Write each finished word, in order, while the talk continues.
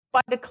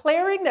By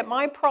declaring that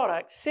my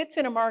product sits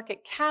in a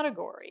market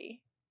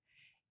category,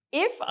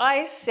 if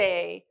I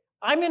say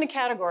I'm in a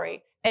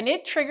category and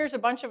it triggers a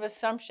bunch of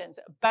assumptions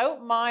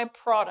about my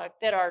product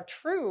that are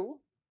true,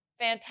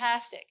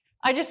 fantastic.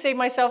 I just save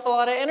myself a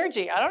lot of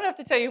energy. I don't have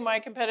to tell you who my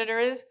competitor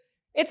is.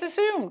 It's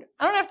assumed.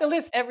 I don't have to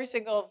list every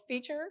single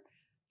feature.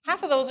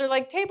 Half of those are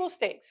like table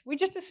stakes. We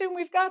just assume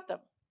we've got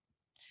them.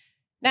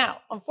 Now,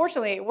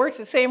 unfortunately, it works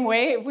the same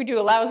way if we do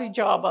a lousy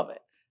job of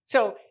it.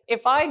 So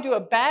if I do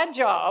a bad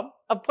job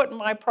of putting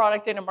my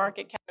product in a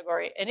market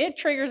category and it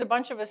triggers a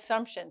bunch of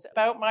assumptions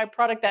about my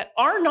product that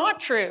are not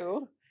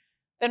true,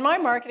 then my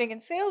marketing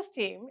and sales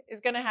team is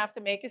going to have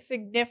to make a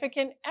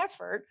significant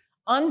effort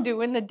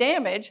undoing the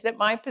damage that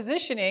my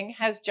positioning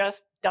has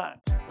just done.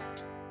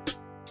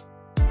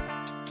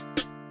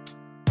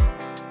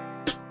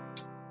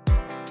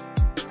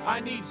 I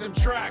need some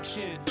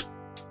traction.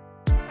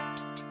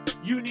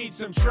 You need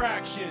some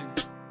traction.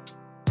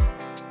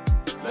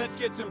 Let's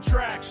get some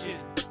traction.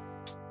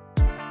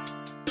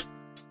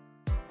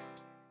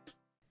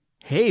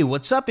 Hey,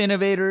 what's up,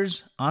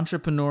 innovators,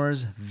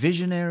 entrepreneurs,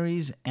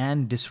 visionaries,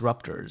 and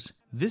disruptors?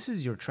 This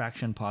is your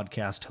Traction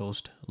Podcast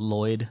host,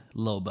 Lloyd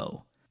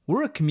Lobo.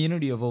 We're a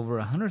community of over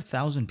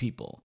 100,000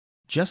 people,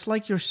 just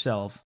like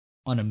yourself,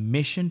 on a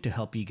mission to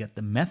help you get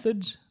the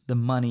methods, the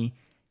money,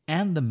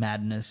 and the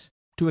madness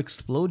to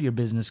explode your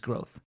business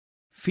growth.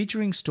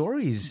 Featuring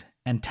stories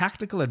and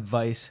tactical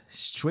advice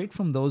straight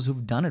from those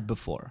who've done it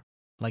before,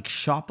 like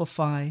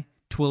Shopify,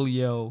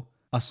 Twilio,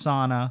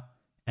 Asana,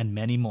 and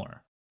many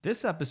more.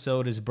 This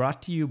episode is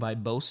brought to you by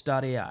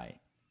Boast.ai.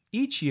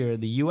 Each year,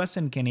 the US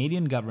and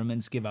Canadian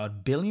governments give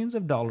out billions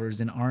of dollars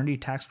in R&D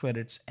tax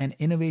credits and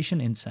innovation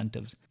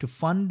incentives to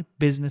fund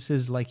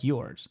businesses like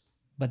yours.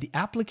 But the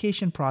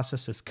application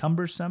process is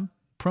cumbersome,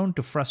 prone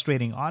to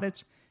frustrating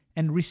audits,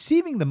 and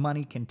receiving the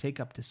money can take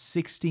up to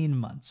 16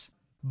 months.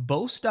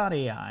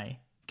 Boast.ai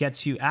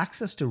gets you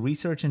access to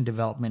research and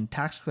development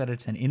tax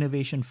credits and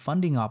innovation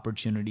funding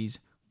opportunities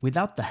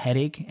without the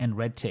headache and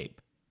red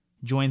tape.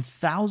 Join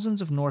thousands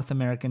of North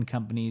American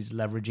companies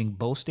leveraging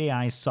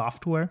Boast.ai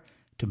software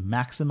to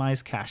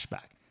maximize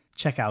cashback.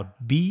 Check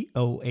out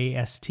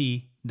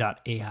boast.ai.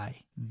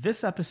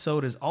 This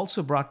episode is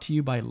also brought to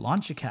you by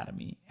Launch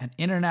Academy, an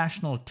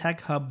international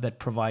tech hub that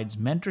provides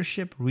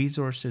mentorship,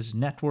 resources,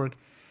 network,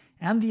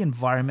 and the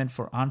environment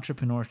for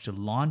entrepreneurs to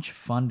launch,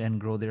 fund, and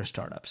grow their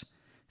startups.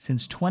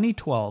 Since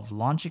 2012,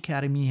 Launch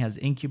Academy has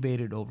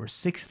incubated over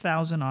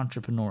 6,000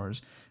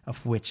 entrepreneurs,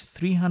 of which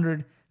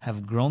 300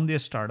 have grown their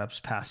startups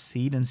past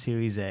seed and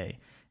Series A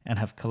and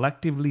have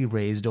collectively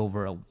raised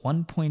over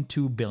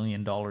 $1.2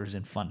 billion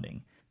in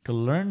funding. To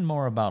learn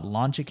more about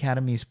Launch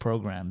Academy's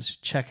programs,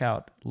 check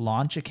out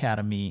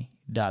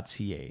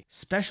launchacademy.ca.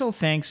 Special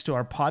thanks to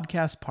our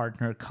podcast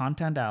partner,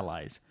 Content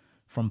Allies.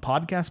 From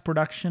podcast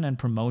production and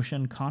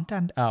promotion,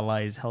 Content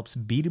Allies helps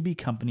B2B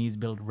companies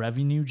build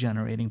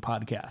revenue-generating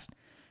podcasts.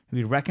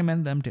 We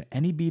recommend them to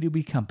any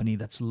B2B company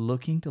that's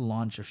looking to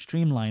launch or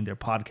streamline their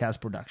podcast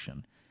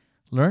production.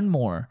 Learn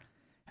more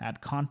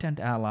at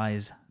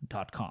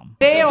contentallies.com.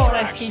 Today I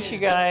want to teach you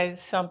guys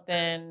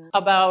something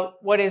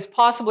about what is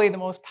possibly the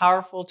most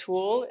powerful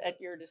tool at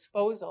your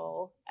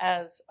disposal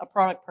as a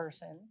product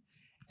person.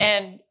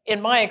 And in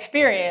my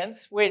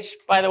experience, which,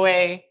 by the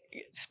way,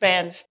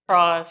 spans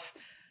across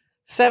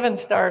 7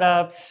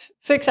 startups,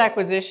 6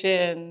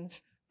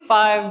 acquisitions,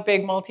 5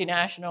 big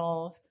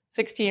multinationals,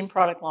 16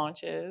 product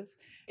launches.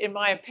 In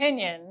my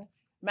opinion,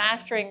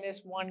 mastering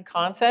this one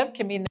concept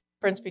can mean the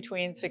difference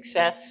between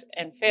success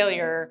and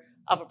failure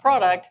of a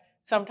product,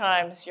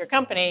 sometimes your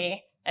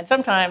company, and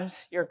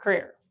sometimes your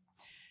career.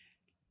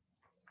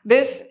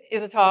 This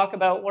is a talk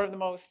about one of the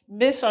most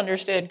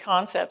misunderstood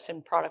concepts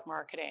in product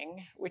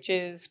marketing, which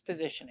is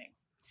positioning.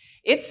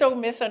 It's so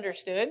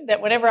misunderstood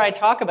that whenever I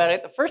talk about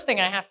it, the first thing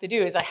I have to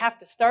do is I have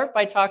to start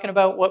by talking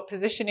about what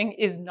positioning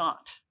is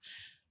not.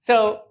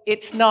 So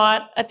it's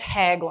not a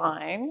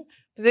tagline.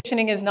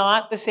 Positioning is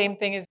not the same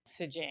thing as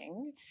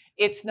messaging.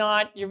 It's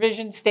not your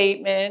vision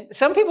statement.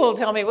 Some people will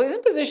tell me, well,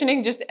 isn't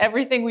positioning just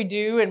everything we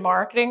do in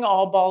marketing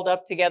all balled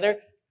up together?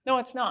 No,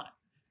 it's not.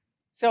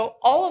 So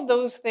all of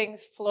those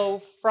things flow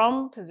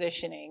from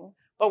positioning,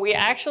 but we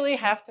actually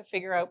have to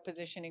figure out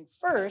positioning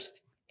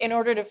first in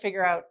order to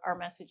figure out our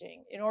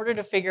messaging, in order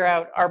to figure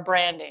out our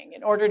branding,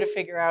 in order to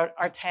figure out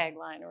our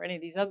tagline or any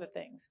of these other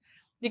things.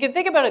 You can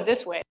think about it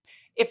this way.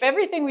 If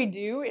everything we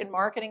do in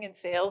marketing and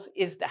sales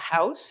is the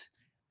house,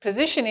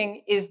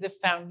 positioning is the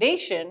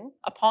foundation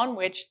upon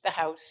which the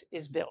house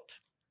is built.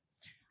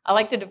 I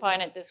like to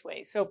define it this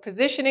way. So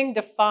positioning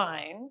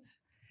defines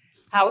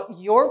how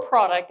your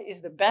product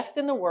is the best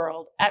in the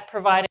world at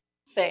providing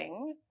a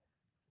thing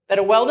that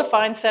a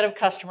well-defined set of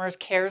customers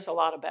cares a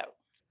lot about.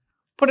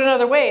 Put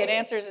another way, it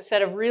answers a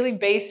set of really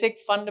basic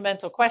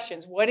fundamental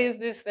questions. What is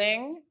this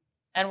thing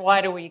and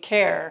why do we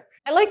care?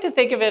 I like to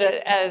think of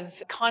it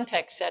as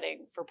context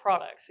setting for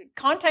products.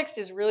 Context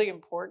is really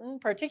important,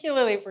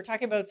 particularly if we're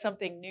talking about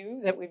something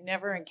new that we've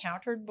never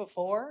encountered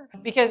before,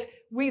 because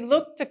we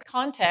look to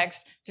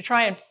context to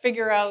try and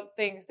figure out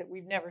things that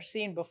we've never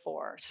seen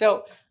before.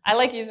 So I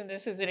like using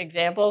this as an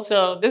example.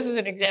 So this is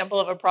an example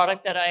of a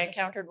product that I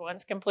encountered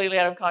once completely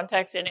out of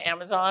context in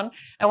Amazon.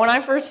 And when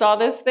I first saw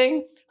this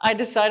thing, I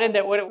decided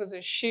that what it was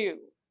a shoe.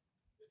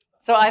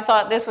 So I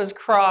thought this was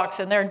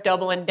Crocs, and they're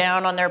doubling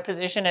down on their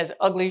position as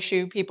ugly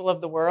shoe people of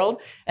the world.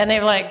 And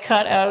they've like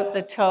cut out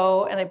the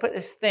toe and they put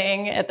this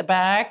thing at the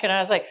back. And I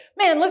was like,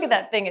 man, look at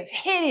that thing. It's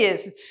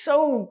hideous. It's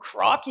so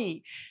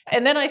crocky.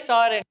 And then I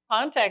saw it in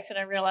context and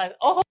I realized,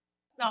 oh,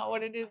 that's not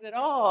what it is at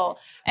all.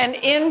 And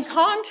in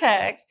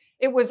context,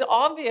 it was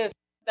obvious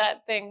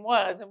that thing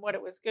was and what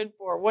it was good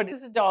for. What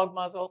is a dog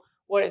muzzle?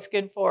 What it's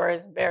good for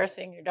is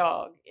embarrassing your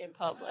dog in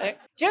public.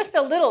 Just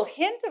a little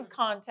hint of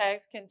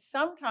context can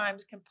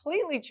sometimes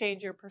completely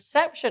change your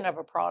perception of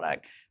a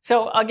product.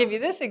 So I'll give you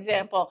this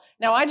example.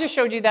 Now, I just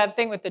showed you that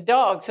thing with the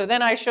dog. So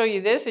then I show you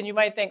this and you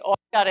might think, oh,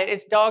 I got it.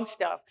 It's dog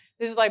stuff.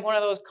 This is like one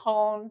of those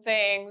cone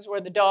things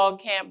where the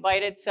dog can't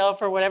bite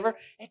itself or whatever.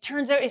 It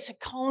turns out it's a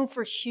cone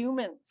for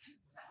humans.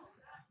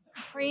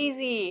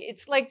 Crazy.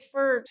 It's like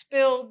for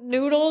spilled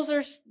noodles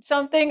or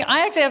something.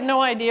 I actually have no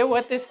idea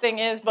what this thing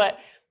is, but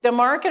the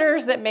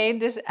marketers that made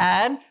this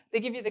ad, they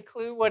give you the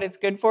clue what it's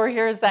good for.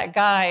 Here's that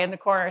guy in the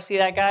corner. See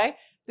that guy?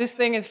 This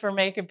thing is for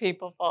making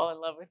people fall in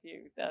love with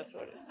you. That's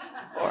what it's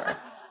for.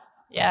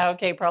 Yeah,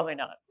 okay, probably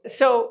not.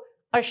 So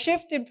a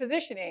shift in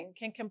positioning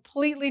can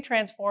completely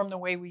transform the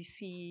way we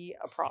see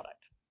a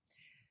product.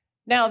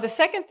 Now, the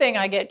second thing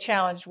I get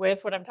challenged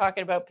with when I'm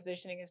talking about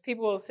positioning is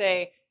people will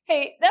say,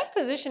 hey, that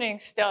positioning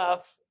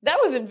stuff, that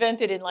was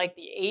invented in like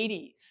the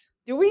 80s.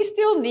 Do we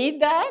still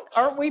need that?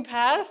 Aren't we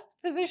past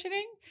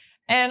positioning?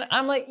 And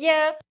I'm like,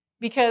 yeah,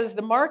 because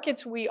the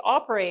markets we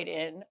operate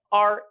in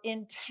are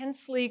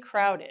intensely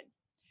crowded.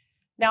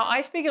 Now, I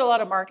speak at a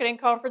lot of marketing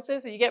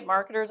conferences, and you get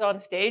marketers on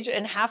stage,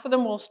 and half of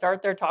them will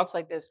start their talks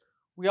like this.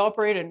 We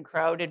operate in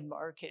crowded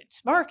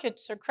markets.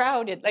 Markets are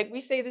crowded. Like, we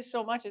say this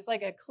so much, it's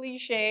like a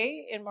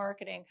cliche in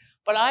marketing,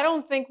 but I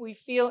don't think we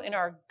feel in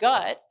our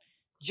gut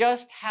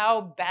just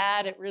how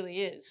bad it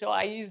really is. So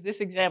I use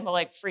this example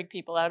like freak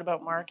people out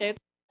about markets.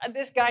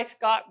 This guy,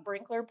 Scott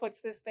Brinkler, puts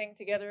this thing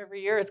together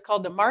every year. It's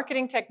called the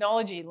Marketing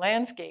Technology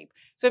Landscape.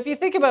 So if you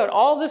think about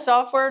all the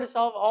software to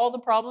solve all the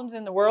problems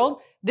in the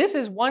world, this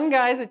is one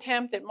guy's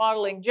attempt at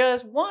modeling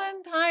just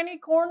one tiny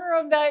corner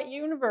of that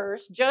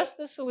universe, just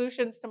the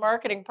solutions to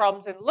marketing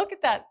problems. And look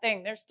at that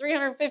thing. There's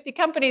 350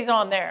 companies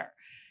on there.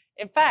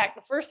 In fact,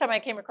 the first time I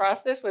came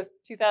across this was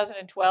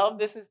 2012.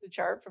 This is the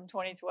chart from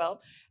 2012.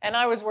 And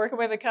I was working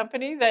with a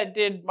company that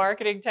did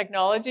marketing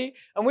technology.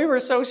 And we were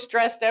so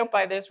stressed out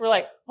by this. We're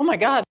like, oh my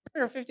God,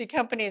 350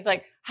 companies.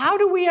 Like, how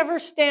do we ever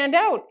stand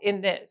out in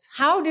this?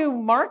 How do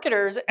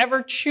marketers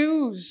ever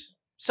choose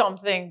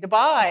something to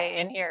buy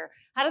in here?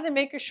 How do they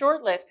make a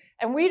short list?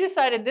 And we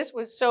decided this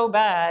was so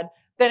bad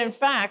that, in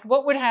fact,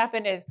 what would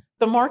happen is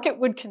the market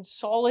would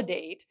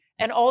consolidate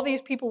and all these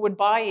people would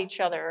buy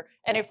each other.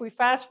 And if we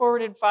fast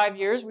forwarded 5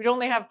 years, we'd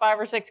only have 5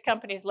 or 6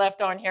 companies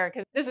left on here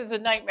because this is a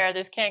nightmare.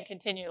 This can't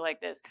continue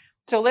like this.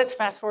 So let's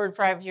fast forward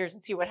 5 years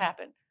and see what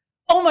happened.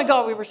 Oh my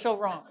God, we were so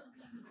wrong.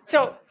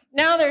 So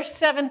now there's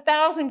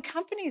 7,000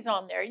 companies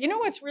on there. You know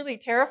what's really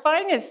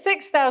terrifying is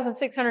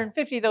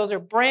 6,650 of those are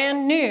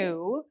brand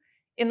new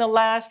in the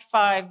last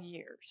 5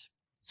 years.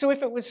 So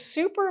if it was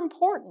super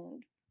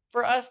important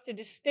for us to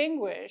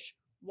distinguish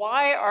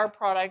why our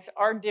products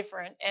are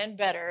different and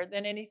better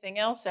than anything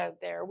else out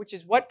there, which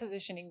is what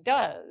positioning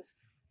does,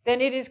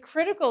 then it is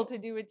critical to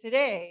do it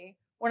today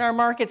when our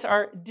markets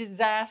are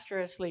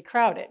disastrously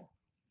crowded.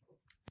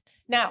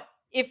 Now,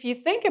 if you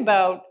think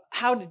about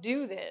how to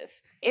do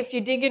this, if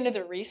you dig into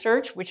the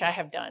research, which I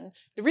have done,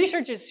 the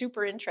research is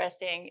super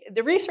interesting.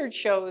 The research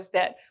shows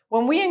that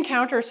when we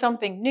encounter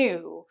something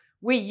new,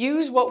 we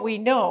use what we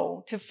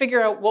know to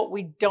figure out what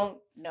we don't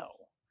know.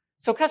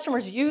 So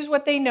customers use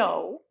what they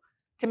know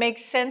to make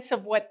sense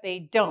of what they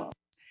don't.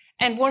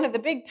 And one of the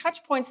big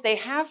touch points they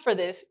have for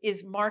this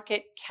is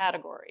market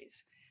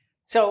categories.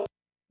 So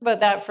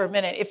about that for a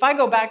minute. If I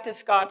go back to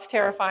Scott's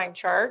terrifying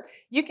chart,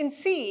 you can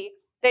see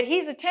that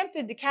he's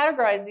attempted to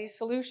categorize these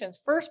solutions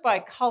first by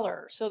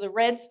color. So the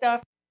red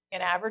stuff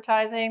in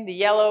advertising, the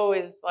yellow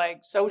is like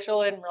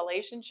social and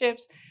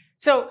relationships.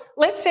 So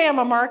let's say I'm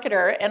a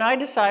marketer and I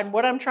decide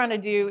what I'm trying to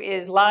do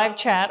is live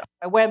chat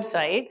on my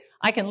website.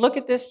 I can look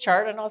at this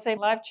chart and I'll say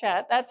live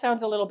chat. That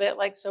sounds a little bit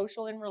like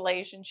social and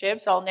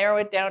relationships. I'll narrow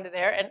it down to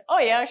there. And oh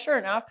yeah, sure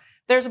enough,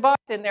 there's a box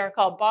in there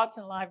called bots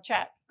and live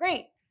chat.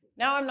 Great.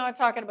 Now I'm not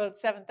talking about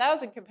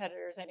 7,000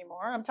 competitors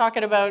anymore. I'm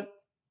talking about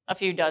a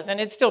few dozen.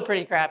 It's still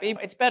pretty crappy.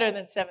 It's better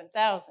than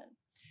 7,000.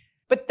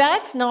 But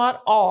that's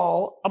not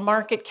all a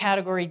market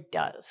category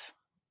does.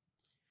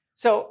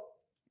 So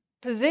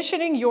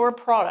positioning your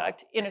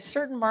product in a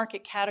certain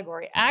market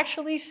category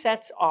actually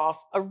sets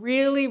off a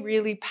really,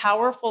 really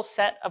powerful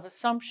set of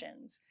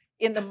assumptions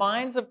in the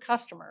minds of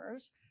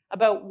customers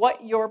about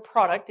what your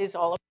product is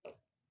all about.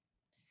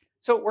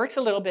 So it works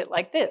a little bit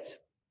like this.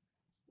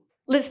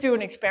 Let's do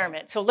an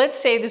experiment. So let's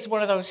say this is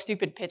one of those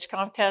stupid pitch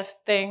contest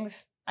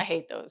things. I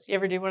hate those. You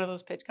ever do one of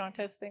those pitch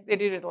contest things? They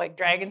do it like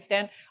Dragon's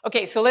Den.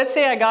 Okay, so let's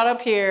say I got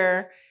up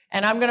here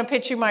and I'm going to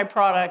pitch you my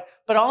product,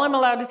 but all I'm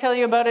allowed to tell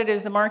you about it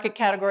is the market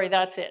category.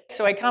 That's it.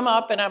 So I come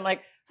up and I'm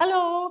like,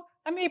 hello,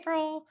 I'm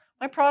April.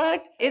 My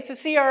product, it's a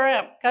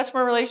CRM,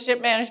 customer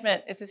relationship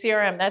management. It's a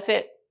CRM. That's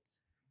it.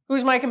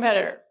 Who's my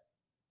competitor?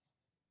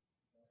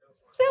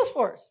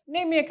 Salesforce.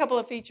 Name me a couple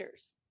of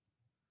features.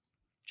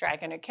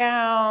 Tracking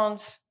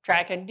accounts,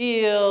 tracking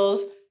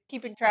deals,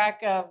 keeping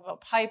track of a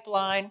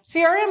pipeline,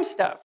 CRM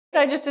stuff.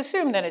 I just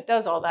assume that it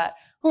does all that.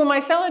 Who am I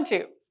selling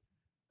to?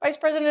 Vice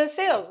President of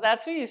Sales.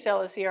 That's who you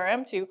sell a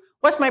CRM to.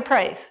 What's my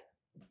price?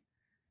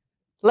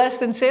 Less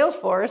than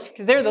Salesforce,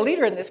 because they're the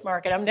leader in this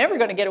market. I'm never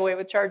going to get away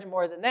with charging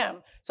more than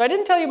them. So I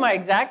didn't tell you my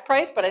exact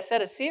price, but I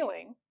set a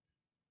ceiling.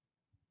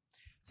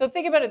 So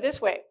think about it this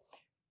way.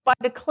 By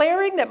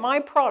declaring that my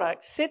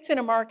product sits in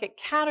a market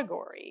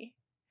category,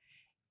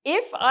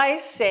 if I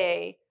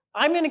say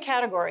I'm in a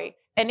category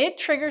and it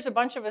triggers a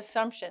bunch of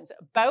assumptions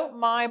about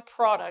my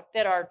product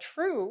that are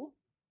true,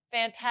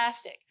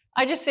 fantastic.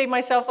 I just save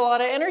myself a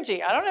lot of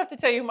energy. I don't have to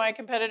tell you who my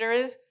competitor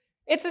is.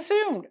 It's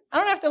assumed. I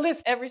don't have to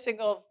list every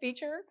single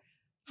feature.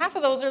 Half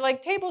of those are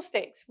like table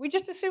stakes. We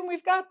just assume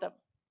we've got them.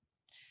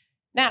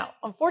 Now,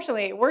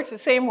 unfortunately, it works the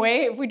same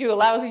way if we do a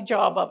lousy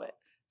job of it.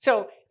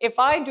 So if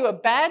I do a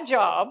bad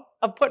job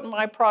of putting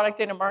my product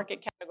in a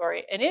market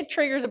category and it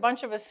triggers a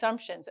bunch of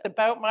assumptions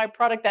about my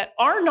product that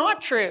are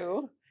not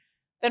true,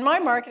 then my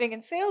marketing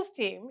and sales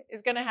team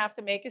is going to have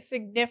to make a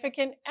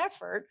significant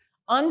effort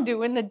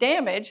undoing the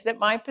damage that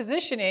my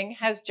positioning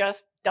has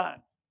just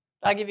done.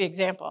 I'll give you an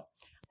example.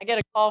 I get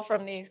a call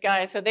from these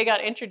guys. So they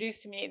got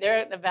introduced to me. They're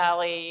at the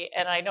Valley,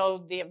 and I know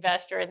the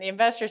investor. And the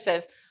investor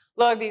says,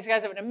 look, these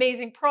guys have an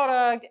amazing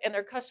product, and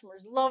their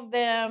customers love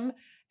them.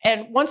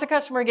 And once a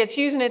customer gets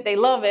using it, they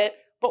love it.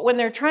 But when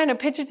they're trying to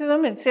pitch it to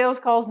them in sales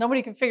calls,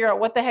 nobody can figure out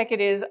what the heck it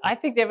is. I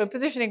think they have a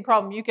positioning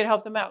problem. You could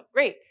help them out.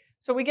 Great.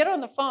 So we get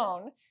on the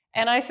phone,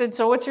 and I said,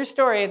 so what's your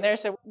story? And they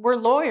said, we're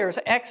lawyers,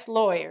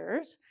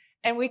 ex-lawyers,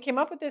 and we came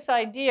up with this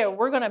idea.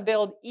 We're going to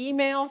build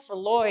email for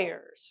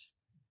lawyers.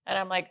 And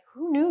I'm like,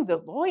 who knew the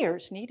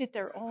lawyers needed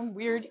their own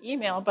weird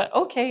email? But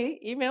okay,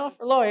 email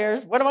for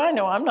lawyers. What do I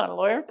know? I'm not a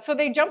lawyer. So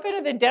they jump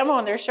into the demo,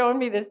 and they're showing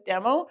me this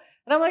demo.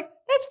 And I'm like,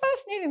 that's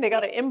fascinating. They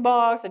got an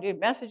inbox. They do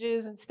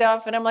messages and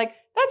stuff. And I'm like,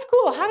 that's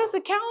cool. How does the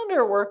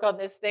calendar work on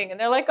this thing? And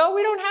they're like, oh,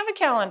 we don't have a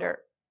calendar.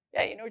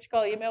 Yeah, you know what you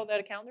call email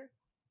without a calendar?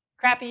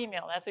 Crappy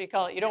email. That's what you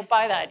call it. You don't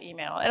buy that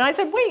email. And I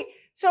said, wait,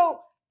 so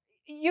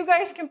you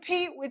guys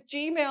compete with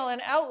Gmail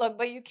and Outlook,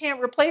 but you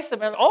can't replace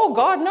them. And oh,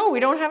 God, no, we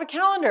don't have a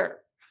calendar.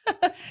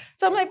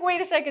 So I'm like,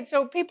 wait a second.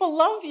 So people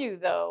love you,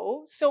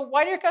 though. So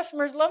why do your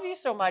customers love you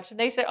so much? And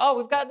they say, oh,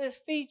 we've got this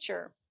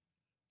feature.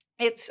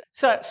 It's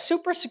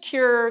super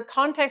secure,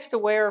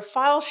 context-aware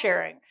file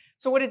sharing.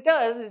 So what it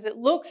does is it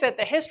looks at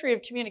the history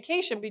of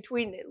communication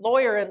between the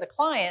lawyer and the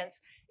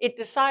clients. It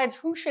decides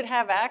who should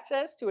have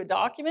access to a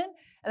document,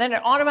 and then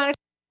it automatically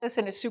does this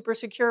in a super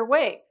secure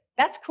way.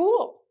 That's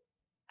cool.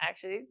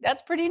 Actually,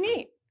 that's pretty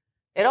neat.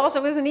 It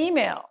also is an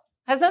email.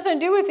 Has nothing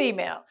to do with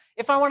email.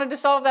 If I wanted to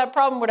solve that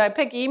problem, would I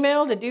pick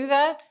email to do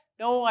that?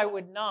 No, I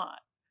would not.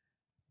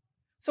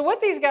 So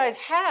what these guys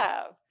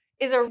have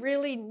is a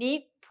really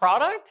neat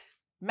product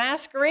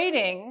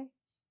masquerading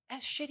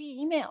as shitty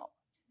email.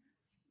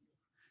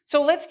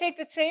 So let's take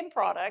the same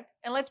product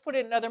and let's put it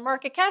in another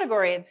market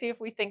category and see if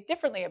we think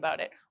differently about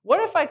it. What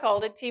if I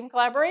called it team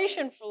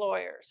collaboration for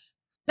lawyers?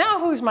 Now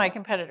who's my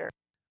competitor?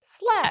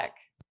 Slack.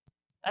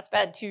 That's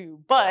bad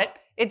too, but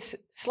it's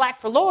Slack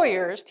for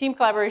lawyers, team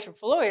collaboration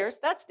for lawyers.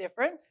 That's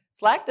different.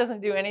 Slack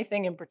doesn't do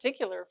anything in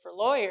particular for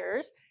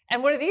lawyers.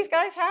 And what do these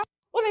guys have?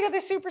 Well, they got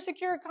this super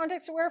secure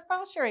context-aware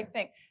file sharing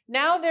thing.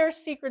 Now their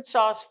secret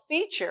sauce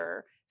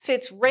feature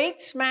sits right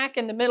smack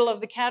in the middle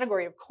of the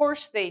category. Of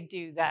course they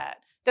do that.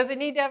 Does it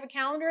need to have a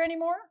calendar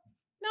anymore?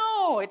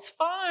 No, it's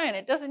fine.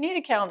 It doesn't need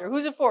a calendar.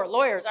 Who's it for?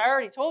 Lawyers. I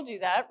already told you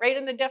that, right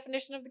in the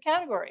definition of the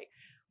category.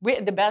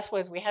 The best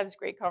was we had this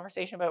great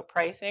conversation about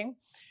pricing.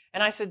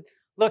 And I said,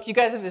 look, you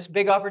guys have this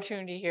big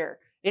opportunity here.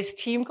 It's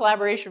team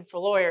collaboration for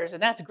lawyers,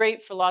 and that's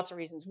great for lots of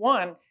reasons.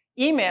 One,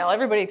 email,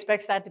 everybody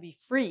expects that to be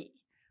free.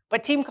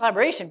 But team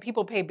collaboration,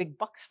 people pay big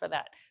bucks for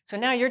that. So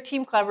now your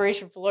team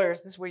collaboration for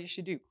lawyers, this is what you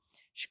should do. You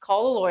should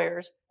call the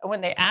lawyers, and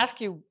when they ask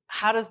you,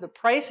 how does the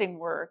pricing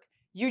work,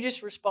 you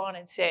just respond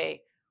and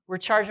say, we're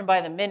charging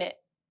by the minute.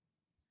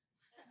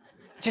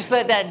 Just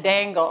let that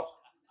dangle.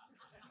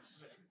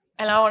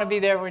 And I want to be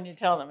there when you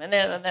tell them. And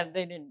then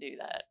they didn't do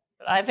that.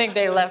 But I think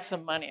they left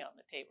some money on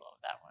the table of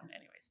that one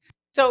anyways.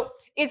 So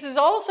this is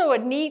also a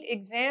neat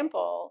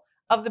example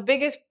of the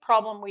biggest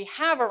problem we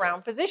have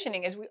around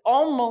positioning is we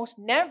almost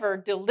never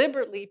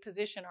deliberately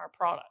position our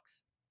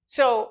products.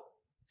 So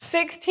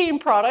 16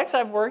 products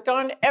I've worked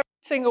on, every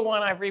single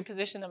one I've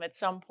repositioned them at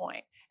some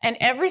point. And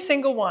every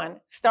single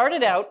one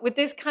started out with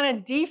this kind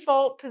of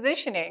default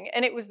positioning,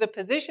 and it was the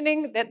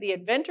positioning that the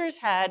inventors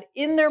had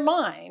in their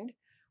mind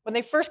when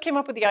they first came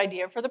up with the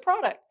idea for the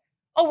product.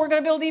 Oh, we're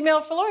going to build email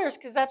for lawyers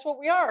because that's what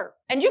we are.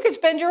 And you could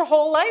spend your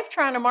whole life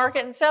trying to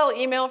market and sell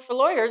email for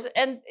lawyers,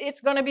 and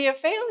it's going to be a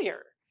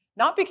failure.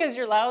 Not because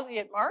you're lousy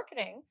at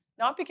marketing,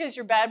 not because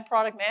you're bad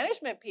product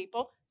management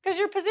people, it's because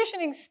your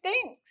positioning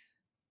stinks.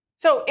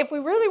 So if we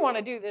really want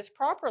to do this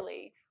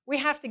properly, we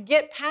have to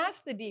get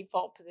past the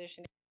default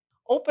positioning,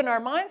 open our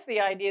minds to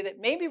the idea that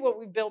maybe what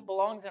we built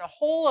belongs in a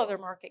whole other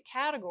market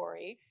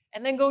category,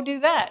 and then go do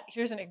that.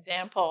 Here's an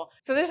example.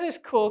 So there's this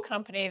cool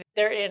company.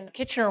 They're in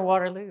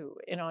Kitchener-Waterloo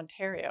in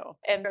Ontario,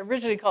 and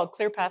originally called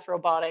ClearPath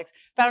Robotics,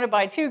 founded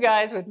by two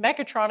guys with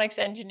mechatronics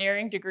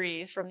engineering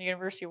degrees from the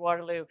University of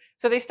Waterloo.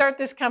 So they start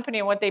this company,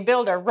 and what they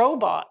build are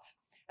robots.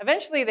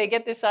 Eventually, they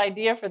get this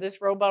idea for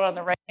this robot on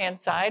the right-hand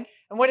side,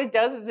 and what it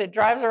does is it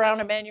drives around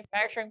a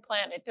manufacturing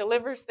plant. It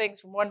delivers things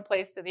from one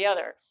place to the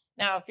other.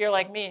 Now, if you're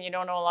like me and you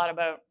don't know a lot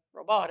about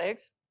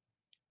robotics,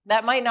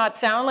 that might not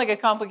sound like a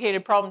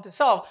complicated problem to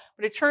solve,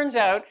 but it turns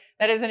out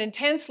that is an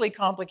intensely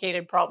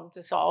complicated problem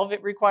to solve.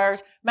 It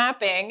requires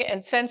mapping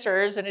and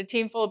sensors and a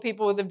team full of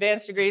people with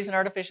advanced degrees in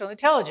artificial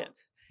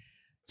intelligence.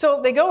 So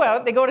they go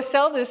out, they go to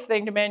sell this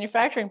thing to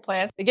manufacturing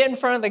plants. They get in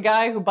front of the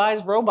guy who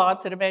buys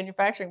robots at a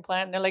manufacturing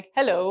plant, and they're like,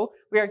 hello,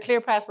 we are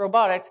ClearPath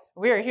Robotics.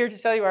 We are here to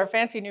sell you our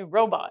fancy new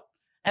robot.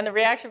 And the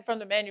reaction from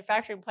the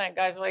manufacturing plant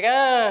guys are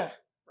like,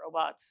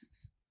 robots.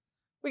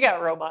 We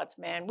got robots,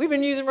 man. We've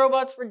been using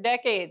robots for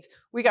decades.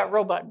 We got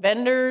robot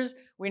vendors.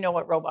 We know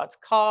what robots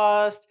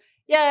cost.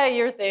 Yeah,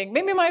 your thing.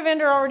 Maybe my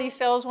vendor already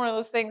sells one of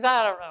those things.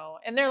 I don't know.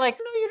 And they're like,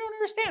 no, you don't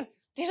understand.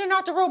 These are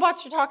not the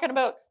robots you're talking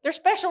about. They're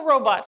special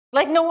robots,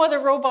 like no other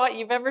robot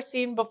you've ever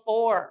seen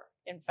before,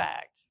 in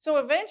fact. So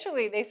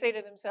eventually they say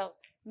to themselves,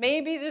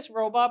 maybe this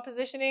robot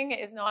positioning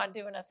is not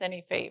doing us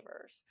any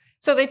favors.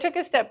 So they took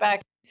a step back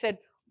and said,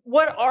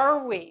 what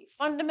are we?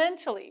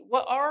 Fundamentally,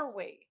 what are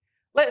we?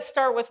 Let's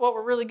start with what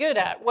we're really good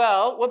at.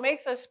 Well, what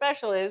makes us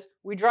special is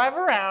we drive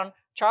around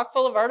chock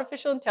full of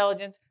artificial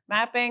intelligence,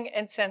 mapping,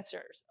 and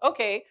sensors.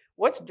 Okay,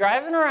 what's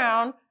driving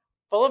around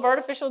full of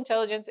artificial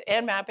intelligence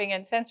and mapping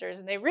and sensors?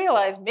 And they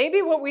realize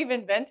maybe what we've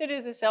invented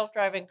is a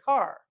self-driving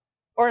car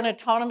or an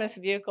autonomous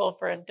vehicle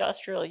for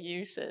industrial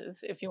uses,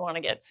 if you want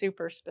to get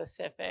super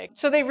specific.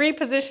 So they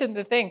repositioned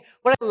the thing.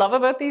 What I love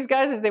about these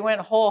guys is they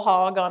went whole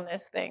hog on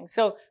this thing.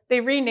 So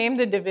they renamed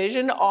the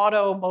division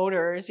Auto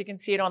Motors. You can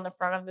see it on the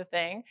front of the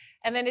thing.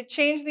 And then it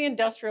changed the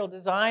industrial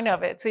design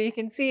of it. So you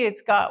can see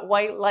it's got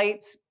white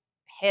lights,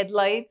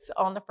 headlights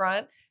on the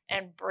front,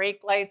 and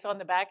brake lights on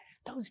the back.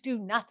 Those do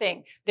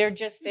nothing. They're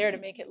just there to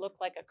make it look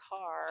like a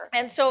car.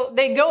 And so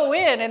they go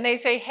in and they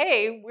say,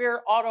 hey,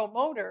 we're Auto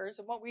Motors,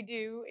 and what we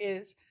do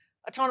is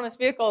autonomous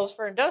vehicles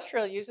for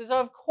industrial uses.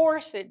 Of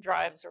course it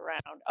drives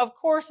around. Of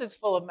course it's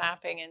full of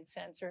mapping and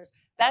sensors.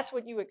 That's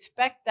what you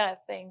expect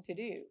that thing to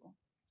do.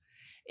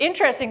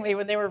 Interestingly,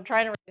 when they were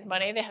trying to raise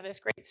money, they have this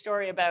great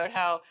story about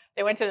how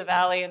they went to the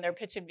Valley and they're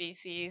pitching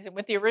VCs. And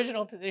with the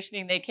original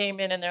positioning, they came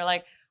in and they're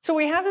like, so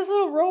we have this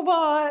little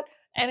robot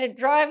and it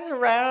drives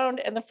around.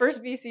 And the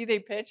first VC they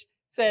pitched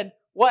said,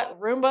 what,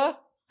 Roomba?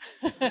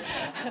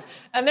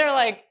 And they're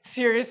like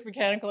serious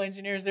mechanical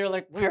engineers. They're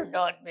like, we're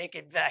not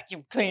making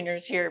vacuum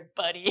cleaners here,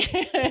 buddy.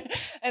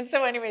 And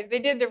so anyways, they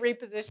did the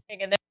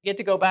repositioning and then get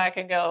to go back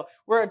and go,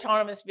 we're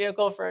autonomous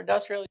vehicle for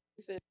industrial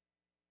uses.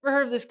 Ever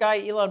heard of this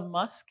guy, Elon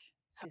Musk?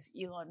 This is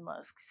Elon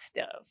Musk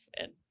stuff.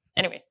 And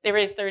anyways, they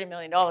raised $30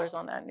 million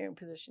on that new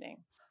positioning.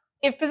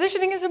 If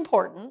positioning is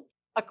important,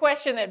 a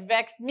question that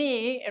vexed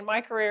me in my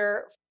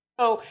career.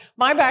 So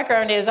my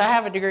background is I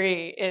have a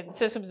degree in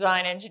system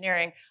design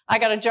engineering. I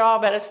got a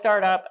job at a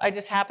startup. I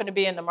just happened to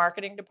be in the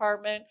marketing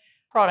department,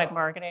 product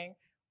marketing.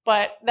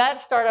 But that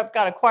startup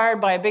got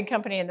acquired by a big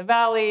company in the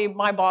Valley.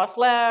 My boss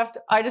left.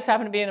 I just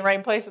happened to be in the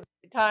right place at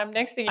the time.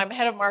 Next thing, I'm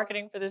head of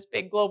marketing for this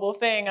big global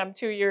thing. I'm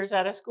 2 years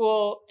out of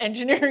school,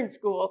 engineering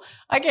school.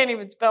 I can't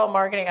even spell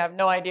marketing. I have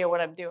no idea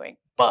what I'm doing.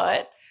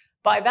 But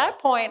by that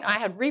point, I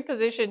had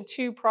repositioned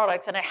 2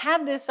 products, and I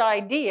had this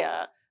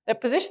idea that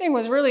positioning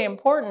was really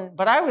important,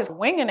 but I was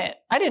winging it.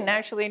 I didn't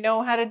actually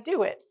know how to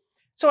do it.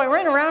 So I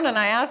ran around and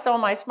I asked all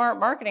my smart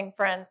marketing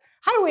friends,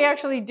 how do we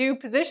actually do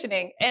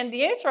positioning? And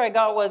the answer I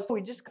got was,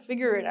 we just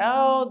figure it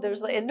out.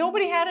 And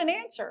nobody had an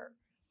answer.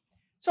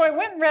 So I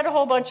went and read a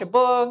whole bunch of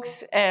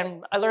books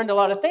and I learned a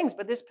lot of things,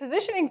 but this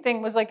positioning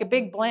thing was like a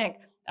big blank.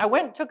 I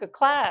went and took a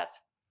class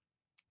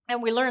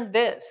and we learned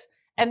this.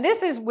 And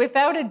this is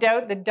without a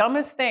doubt the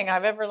dumbest thing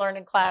I've ever learned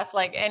in class,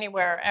 like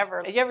anywhere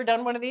ever. Have you ever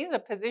done one of these, a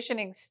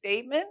positioning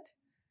statement?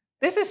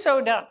 This is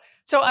so dumb.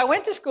 So I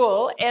went to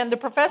school and the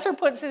professor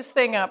puts this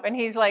thing up and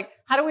he's like,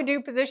 how do we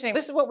do positioning?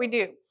 This is what we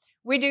do.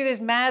 We do this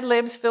Mad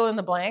Libs fill in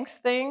the blanks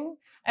thing.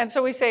 And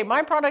so we say,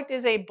 my product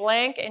is a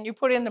blank, and you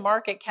put in the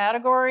market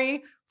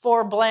category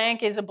for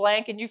blank is a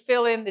blank, and you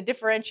fill in the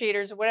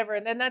differentiators or whatever,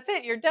 and then that's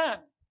it, you're done.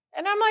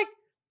 And I'm like,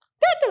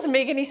 that doesn't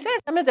make any sense.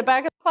 I'm at the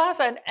back of the class,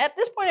 and at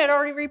this point I'd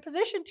already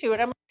repositioned to it.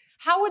 I'm like,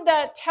 how would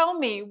that tell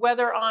me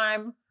whether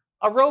I'm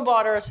a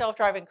robot or a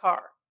self-driving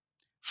car?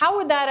 How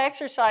would that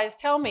exercise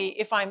tell me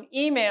if I'm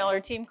email or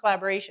team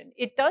collaboration?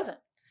 It doesn't.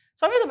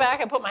 So I'm at the back,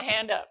 I put my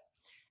hand up,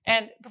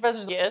 and the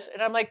professor's yes,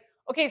 and I'm like,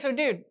 okay, so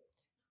dude,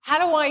 how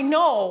do I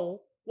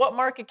know what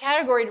market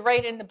category to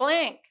write in the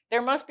blank.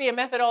 There must be a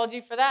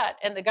methodology for that.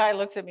 And the guy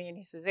looks at me and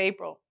he says,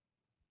 April,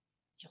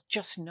 you'll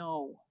just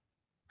know.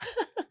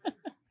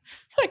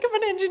 Like I'm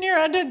an engineer,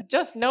 I didn't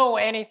just know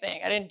anything.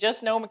 I didn't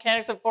just know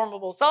mechanics of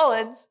formable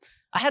solids.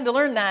 I had to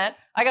learn that.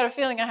 I got a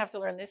feeling I have to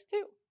learn this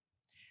too.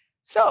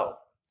 So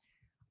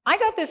I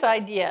got this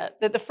idea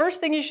that the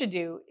first thing you should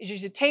do is you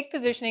should take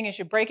positioning and you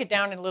should break it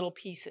down in little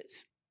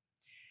pieces.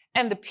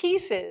 And the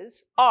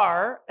pieces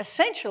are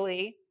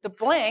essentially the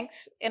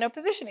blanks in a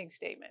positioning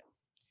statement.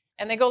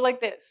 And they go like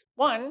this.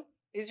 1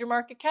 is your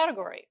market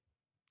category.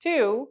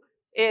 2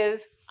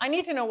 is I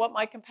need to know what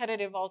my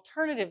competitive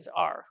alternatives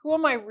are. Who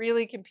am I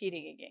really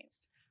competing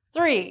against?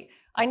 3,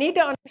 I need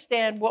to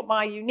understand what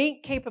my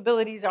unique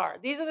capabilities are.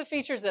 These are the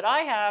features that I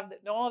have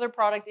that no other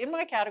product in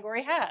my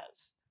category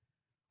has.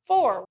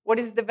 4, what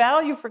is the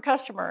value for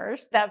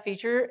customers that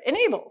feature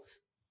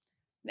enables?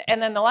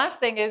 And then the last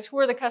thing is, who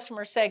are the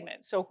customer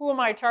segments? So who am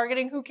I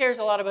targeting? Who cares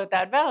a lot about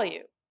that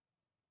value?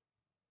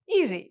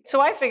 Easy.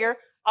 So I figure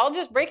I'll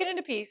just break it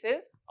into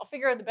pieces. I'll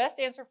figure out the best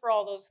answer for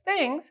all those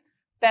things.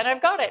 Then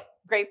I've got it.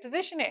 Great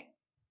positioning.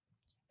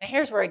 Now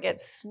here's where it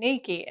gets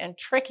sneaky and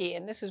tricky,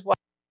 and this is why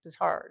this is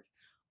hard.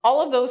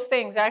 All of those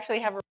things actually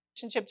have a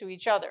relationship to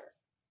each other.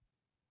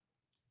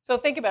 So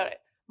think about it.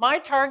 My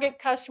target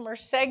customer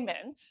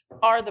segments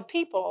are the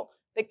people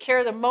that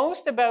care the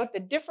most about the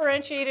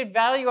differentiated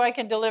value I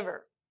can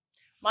deliver.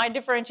 My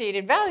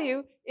differentiated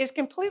value is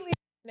completely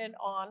dependent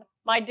on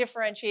my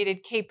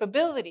differentiated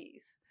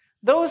capabilities.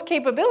 Those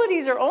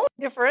capabilities are only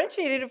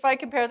differentiated if I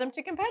compare them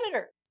to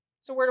competitors.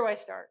 So where do I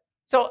start?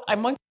 So I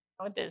monkeyed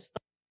around with this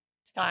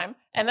time,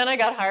 and then I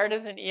got hired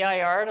as an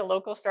EIR at a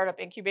local startup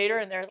incubator,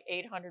 and there's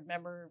 800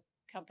 member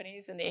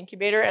companies in the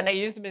incubator, and I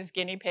used them as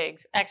guinea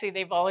pigs. Actually,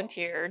 they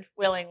volunteered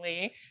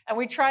willingly, and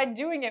we tried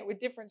doing it with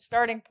different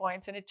starting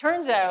points, and it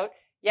turns out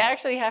you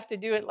actually have to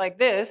do it like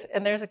this,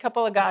 and there's a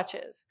couple of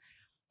gotchas.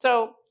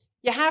 So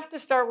you have to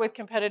start with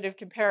competitive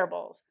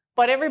comparables,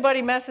 but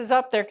everybody messes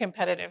up their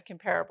competitive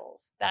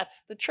comparables.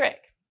 That's the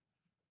trick.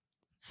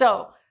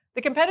 So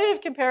the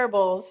competitive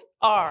comparables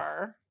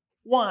are,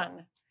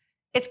 1,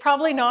 it's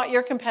probably not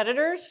your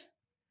competitors.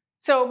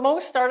 So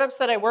most startups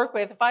that I work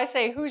with, if I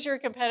say, who's your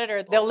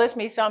competitor, they'll list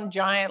me some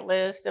giant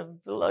list of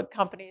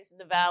companies in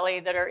the valley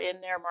that are in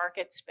their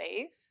market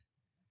space.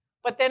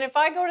 But then if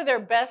I go to their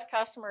best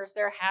customers,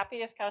 their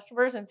happiest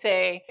customers, and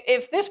say,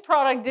 if this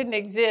product didn't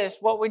exist,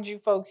 what would you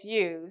folks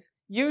use?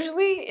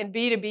 Usually in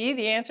B2B,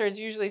 the answer is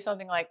usually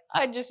something like,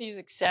 I'd just use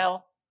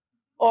Excel,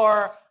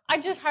 or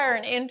I'd just hire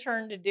an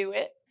intern to do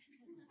it.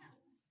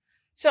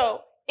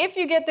 So if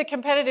you get the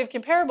competitive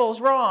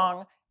comparables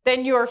wrong,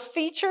 then your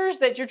features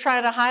that you're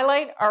trying to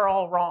highlight are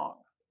all wrong.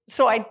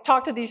 So I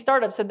talk to these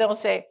startups and they'll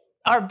say,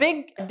 our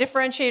big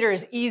differentiator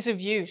is ease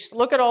of use.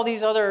 Look at all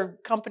these other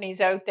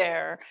companies out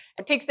there.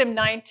 It takes them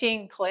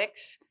 19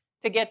 clicks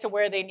to get to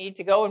where they need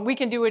to go, and we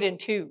can do it in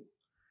 2.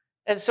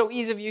 And so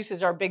ease of use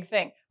is our big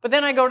thing. But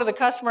then I go to the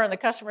customer and the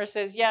customer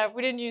says, yeah, if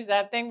we didn't use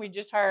that thing, we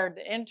just hired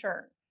the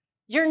intern.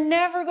 You're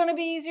never going to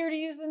be easier to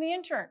use than the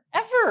intern,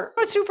 ever.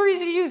 It's super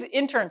easy to use.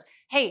 Interns.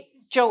 Hey,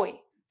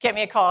 Joey, get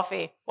me a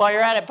coffee. While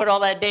you're at it, put all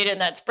that data in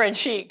that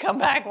spreadsheet. Come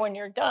back when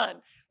you're done.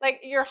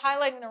 Like, you're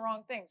highlighting the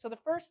wrong thing. So the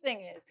first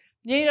thing is,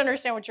 you need to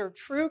understand what your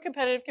true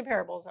competitive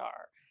comparables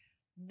are.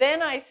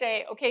 Then I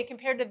say, okay,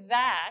 compared to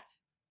that,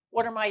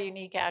 what are my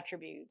unique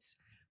attributes?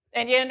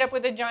 And you end up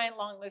with a giant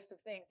long list of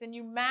things. Then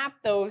you map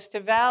those to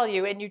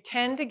value, and you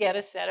tend to get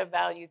a set of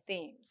value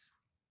themes.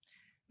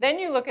 Then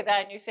you look at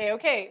that and you say,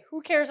 okay,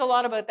 who cares a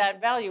lot about that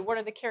value? What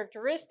are the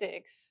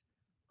characteristics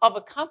of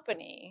a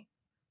company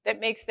that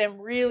makes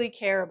them really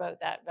care about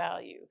that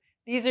value?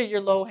 These are your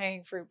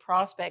low-hanging fruit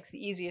prospects,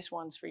 the easiest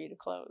ones for you to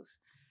close.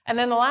 And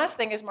then the last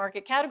thing is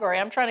market category.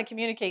 I'm trying to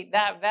communicate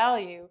that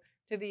value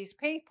to these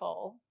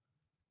people.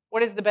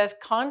 What is the best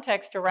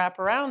context to wrap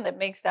around that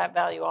makes that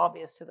value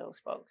obvious to those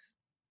folks?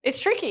 It's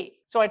tricky.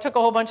 So I took a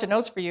whole bunch of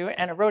notes for you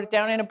and I wrote it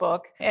down in a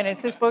book, and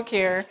it's this book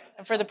here.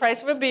 And for the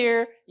price of a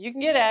beer, you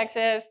can get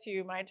access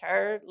to my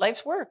entire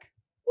life's work.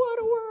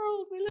 What a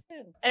world we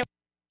live in. And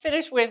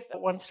finish with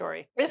one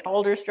story. It's an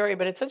older story,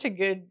 but it's such a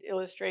good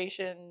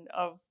illustration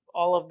of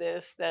all of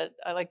this that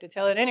I like to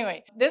tell it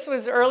anyway. This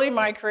was early in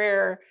my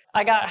career.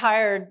 I got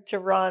hired to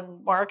run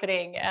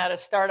marketing at a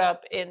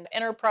startup in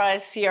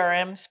enterprise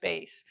CRM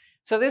space.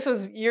 So this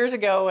was years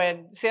ago,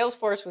 and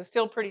Salesforce was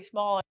still pretty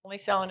small and only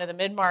selling to the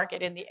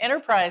mid-market. In the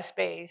enterprise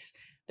space,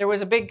 there was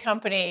a big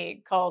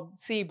company called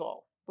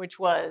Siebel, which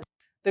was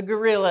the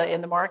gorilla in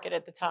the market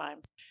at the time.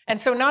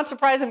 And so not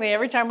surprisingly,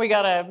 every time we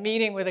got a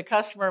meeting with a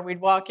customer,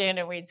 we'd walk in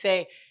and we'd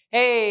say,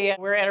 hey,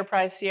 we're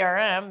enterprise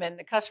CRM. And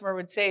the customer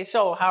would say,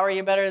 so how are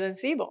you better than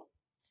Siebel?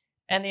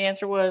 And the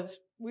answer was,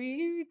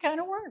 we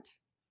kind of weren't.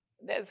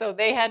 So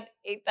they had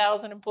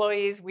 8,000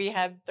 employees. We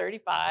had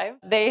 35.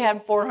 They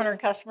had 400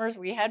 customers.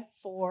 We had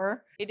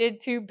 4. They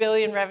did $2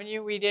 billion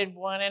revenue. We did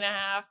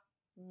 1.5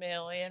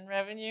 million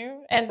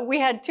revenue. And we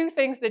had two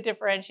things that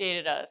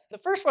differentiated us. The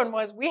first one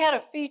was we had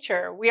a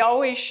feature. We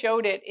always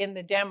showed it in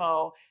the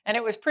demo, and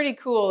it was pretty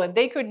cool, and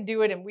they couldn't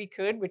do it and we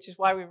could, which is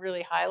why we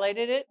really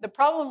highlighted it. The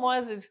problem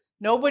is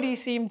nobody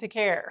seemed to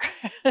care.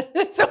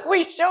 So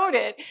we showed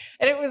it,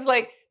 and it was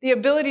like the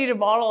ability to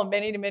model a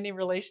many-to-many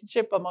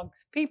relationship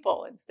amongst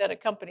people instead of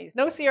companies.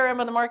 No CRM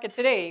on the market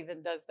today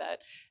even does that.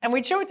 And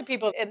we'd show it to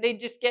people, and they'd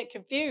just get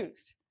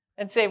confused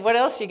and say, what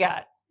else you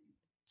got?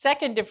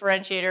 Second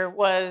differentiator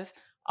was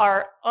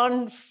our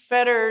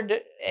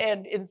unfettered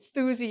and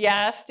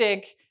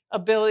enthusiastic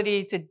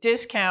ability to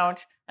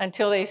discount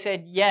until they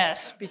said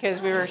yes,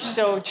 because we were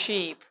so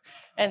cheap.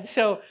 And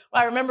so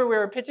I remember we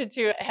were pitching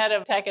to a head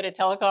of tech at a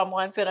telecom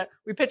once, and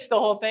we pitched the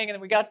whole thing, and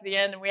then we got to the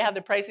end, and we had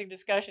the pricing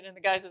discussion, and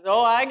the guy says,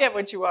 oh, I get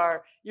what you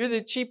are. You're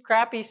the cheap,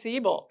 crappy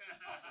Siebel.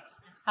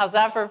 How's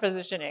that for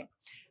positioning?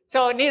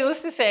 So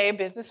needless to say,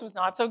 business was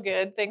not so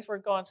good. Things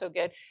weren't going so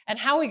good. And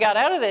how we got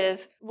out of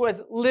this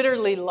was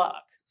literally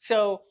luck.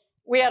 So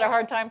we had a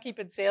hard time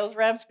keeping sales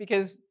reps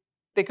because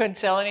they couldn't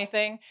sell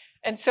anything.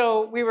 And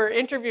so we were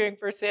interviewing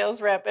for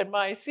sales rep, and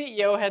my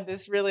CEO had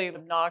this really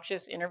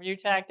obnoxious interview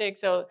tactic.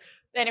 So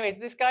anyways,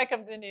 this guy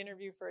comes in to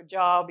interview for a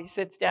job. He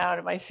sits down,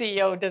 and my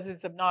CEO does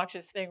this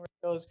obnoxious thing where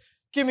he goes,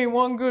 give me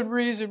one good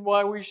reason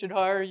why we should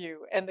hire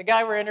you. And the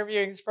guy we're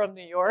interviewing is from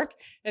New York.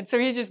 And so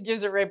he just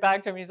gives it right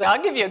back to him. He's like,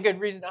 I'll give you a good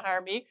reason to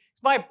hire me.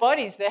 My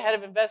buddy's the head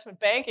of investment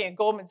banking at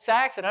Goldman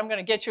Sachs, and I'm going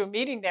to get you a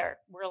meeting there.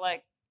 We're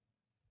like,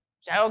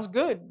 sounds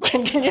good.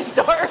 When can you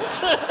start?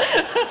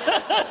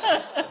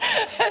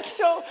 And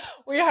so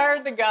we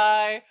hired the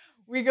guy.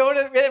 We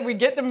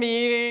get the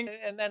meeting,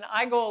 and then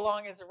I go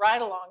along as a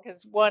ride along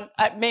because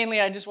mainly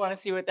I just want to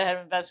see what the head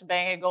of investment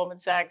banking at Goldman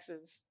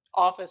Sachs'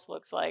 office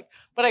looks like.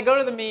 But I go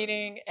to the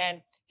meeting,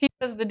 and he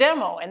does the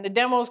demo, and the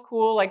demo's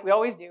cool like we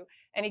always do.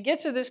 And he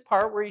gets to this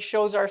part where he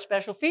shows our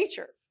special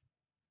feature.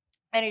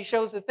 And he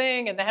shows the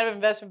thing, and the head of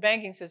investment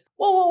banking says,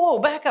 whoa,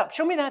 back up.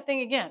 Show me that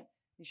thing again.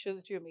 He shows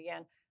it to him again.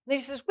 And then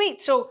he says,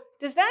 wait, so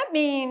does that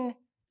mean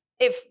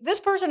if this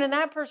person and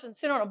that person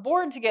sit on a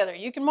board together,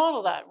 you can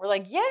model that? We're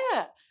like, yeah.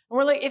 And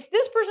we're like, if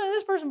this person and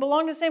this person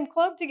belong to the same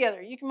club together,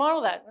 you can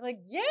model that. We're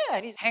like, yeah.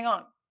 And he's, hang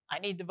on, I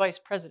need the vice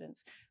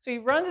presidents. So he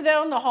runs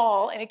down the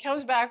hall, and he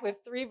comes back with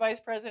 3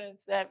 vice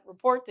presidents that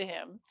report to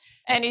him.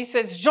 And he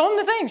says, show him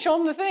the thing, show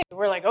him the thing.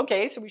 We're like,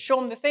 okay. So we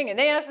show him the thing, and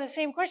they ask the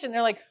same question.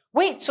 They're like,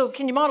 wait, so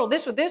can you model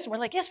this with this? And we're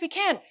like, yes, we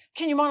can.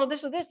 Can you model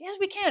this with this? Yes,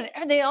 we can.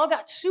 And they all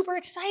got super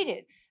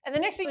excited. And the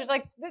next thing, there's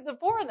like the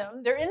 4 of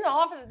them, they're in the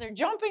office, and they're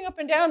jumping up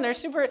and down. They're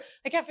super,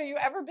 like, have you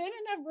ever been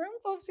in a room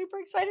full of super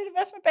excited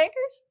investment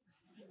bankers?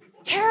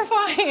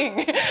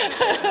 Terrifying.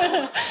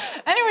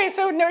 Anyway,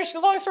 so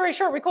long story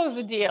short, we close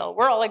the deal.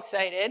 We're all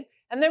excited.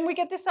 And then we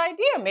get this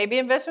idea. Maybe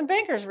investment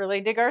bankers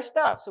really dig our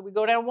stuff. So we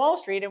go down Wall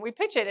Street and we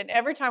pitch it. And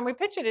every time we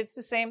pitch it, it's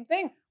the same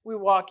thing. We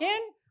walk in,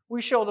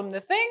 we show them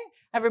the thing.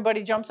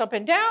 Everybody jumps up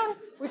and down.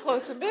 We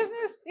close the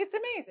business. It's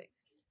amazing.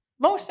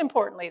 Most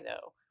importantly,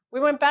 though, we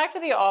went back to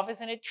the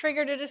office, and it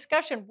triggered a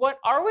discussion.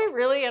 Are we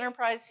really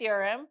enterprise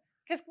CRM?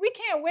 Because we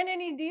can't win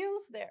any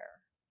deals there.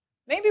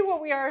 Maybe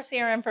what we are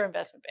CRM for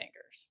investment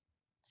bankers.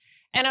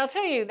 And I'll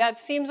tell you, that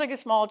seems like a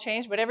small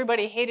change, but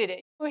everybody hated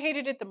it. Who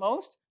hated it the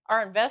most?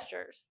 Our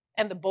investors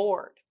and the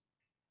board.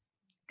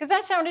 Because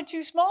that sounded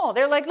too small.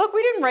 They're like, look,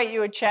 we didn't write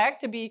you a check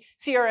to be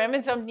CRM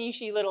in some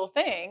niche-y little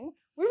thing.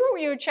 We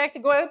wrote you a check to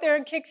go out there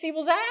and kick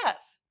Siebel's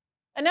ass.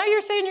 And now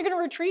you're saying you're going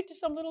to retreat to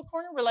some little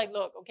corner? We're like,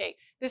 look, okay,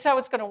 this is how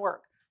it's going to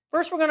work.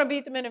 First, we're going to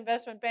beat them in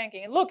investment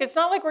banking. And look, it's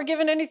not like we're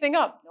giving anything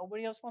up.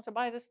 Nobody else wants to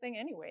buy this thing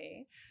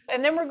anyway.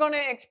 And then we're going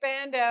to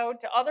expand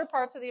out to other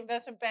parts of the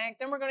investment bank.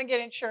 Then we're going to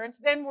get insurance,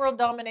 then world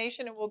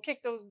domination, and we'll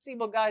kick those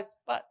Siebel guys'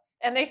 butts.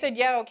 And they said,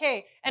 yeah,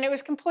 okay. And it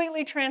was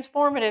completely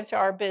transformative to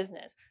our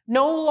business.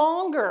 No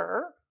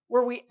longer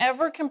were we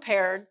ever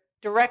compared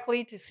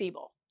directly to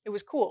Siebel. It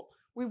was cool.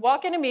 We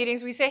walk into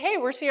meetings, we say, hey,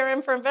 we're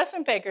CRM for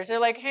investment bankers. They're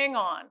like, hang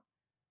on.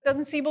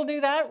 Doesn't Siebel do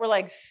that? We're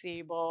like,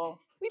 Siebel.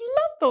 We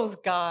love those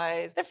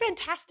guys. They're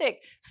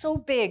fantastic. So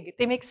big.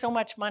 They make so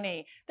much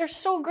money. They're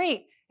so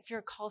great. If you're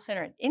a call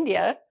center in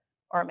India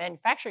or a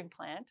manufacturing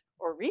plant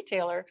or a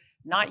retailer,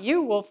 not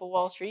you, Wolf of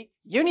Wall Street,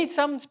 you need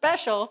something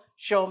special.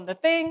 Show them the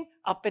thing,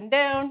 up and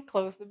down,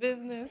 close the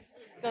business.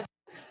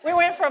 We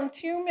went from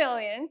 2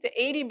 million to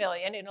 80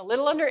 million in a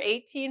little under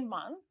 18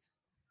 months.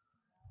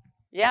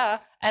 Yeah,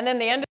 and then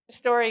the end of the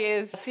story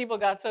is Siebel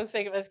got so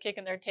sick of us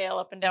kicking their tail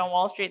up and down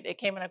Wall Street, they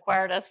came and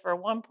acquired us for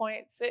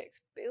 $1.6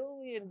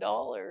 billion.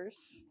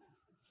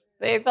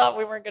 They thought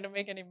we weren't going to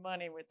make any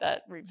money with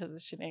that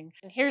repositioning.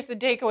 And here's the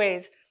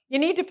takeaways. You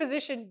need to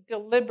position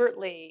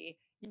deliberately.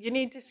 You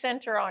need to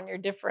center on your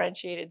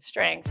differentiated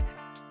strengths.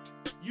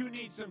 You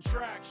need some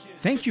traction.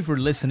 Thank you for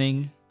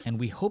listening, and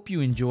we hope you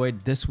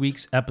enjoyed this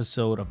week's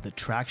episode of the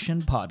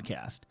Traction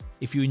Podcast.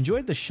 If you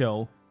enjoyed the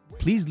show,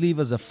 please leave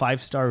us a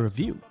 5-star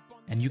review.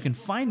 And you can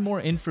find more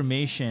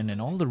information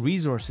and all the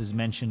resources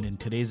mentioned in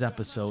today's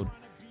episode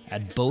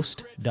at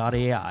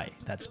boast.ai.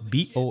 That's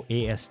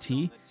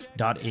BOAST.ai/blog.